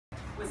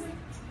was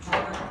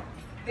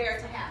there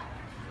to have.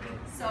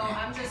 So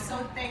I'm just so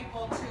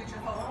thankful to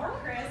Jehovah for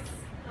Chris,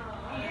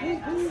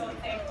 and I'm so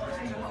thankful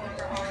to Jehovah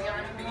for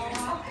Ariana for you.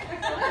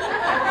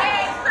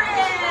 Hey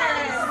Chris!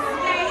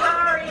 Hey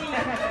Ari!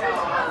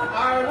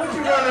 Ari, what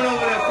you running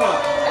over there for?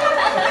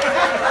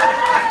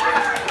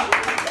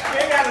 You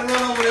ain't got to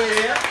run over there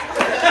yet.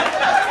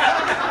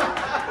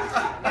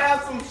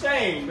 Have some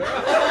shame, girl.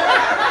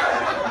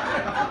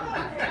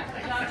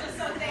 I'm just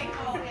so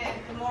thankful, and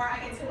the more I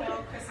get to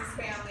know Chris's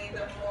family,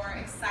 the more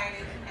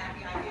excited and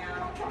happy I am.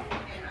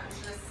 And I'm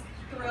just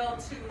thrilled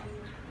to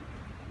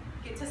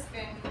get to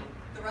spend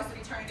the rest of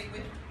eternity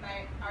with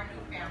our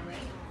new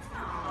family.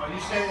 Oh, you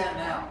say that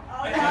now.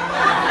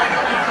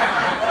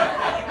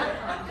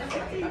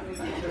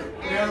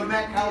 You haven't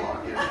met Color.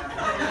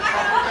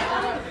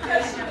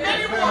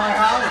 My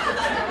house.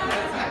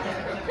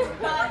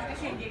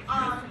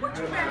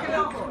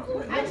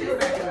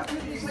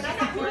 When I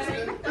got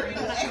married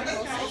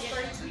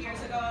 32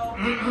 years ago,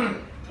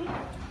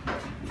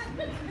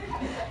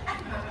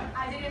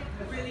 I didn't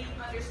really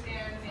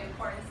understand the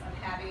importance of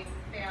having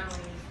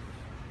family,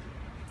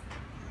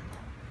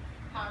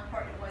 how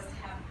important it was to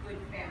have good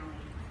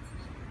family.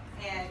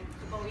 And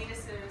the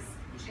Boletuses,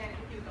 Janet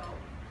and Hugo,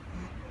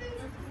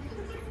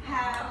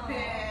 have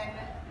been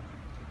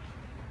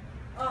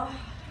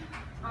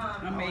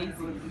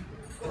amazing.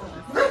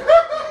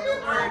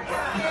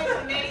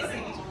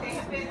 Amazing. They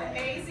have been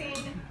amazing.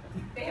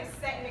 They have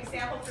set an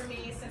example for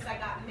me since I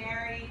got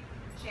married.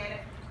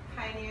 Janet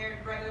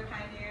regular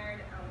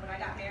pioneered. When I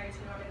got married to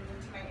Norman and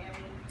moved to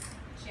Miami,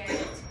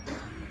 Janet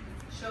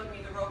showed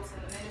me the ropes in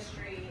the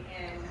ministry,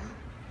 and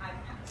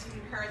she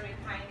encouraged me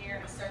to pioneer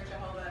and serve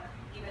Jehovah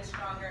even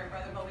stronger.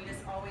 Brother Boletus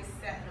always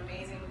set an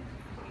amazing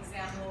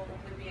example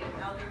with being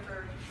an elder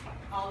for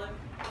all of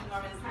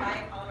Norman's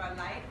life, all of our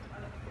life.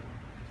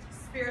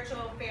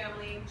 Spiritual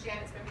family.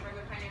 Janet's been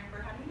regular pioneer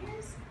for how many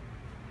years?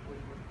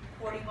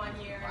 41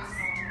 years.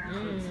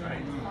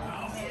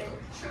 And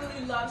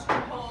truly loves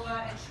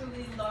Jehovah and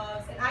truly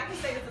loves, and I can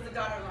say this as a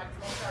daughter-in-law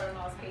because most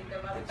daughter-in-laws hate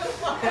their mother. I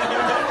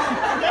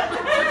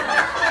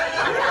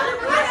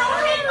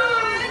don't hate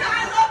mine.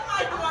 I love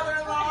my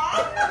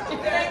mother-in-law.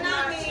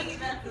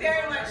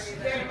 Very much,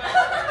 very much.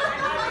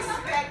 And I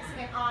respect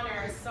and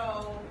honor. So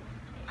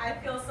I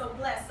feel so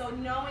blessed. So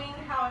knowing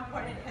how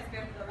important it has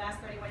been for the last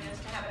 31 years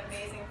to have an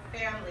amazing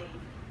family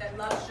that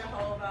loves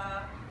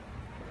Jehovah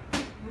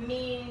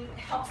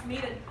helps me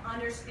to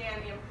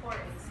understand the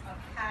importance of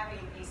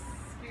having a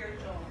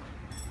spiritual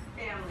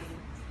family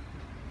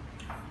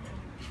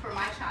for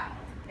my child.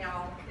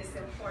 Now, it's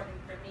important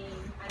for me.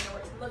 I know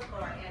what to look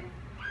for, and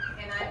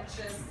I'm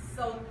just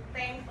so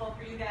thankful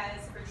for you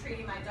guys for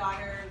treating my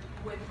daughter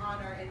with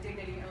honor and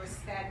dignity and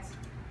respect.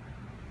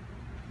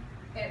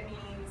 It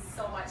means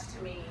so much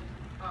to me.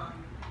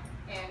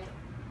 And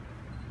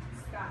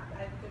Scott,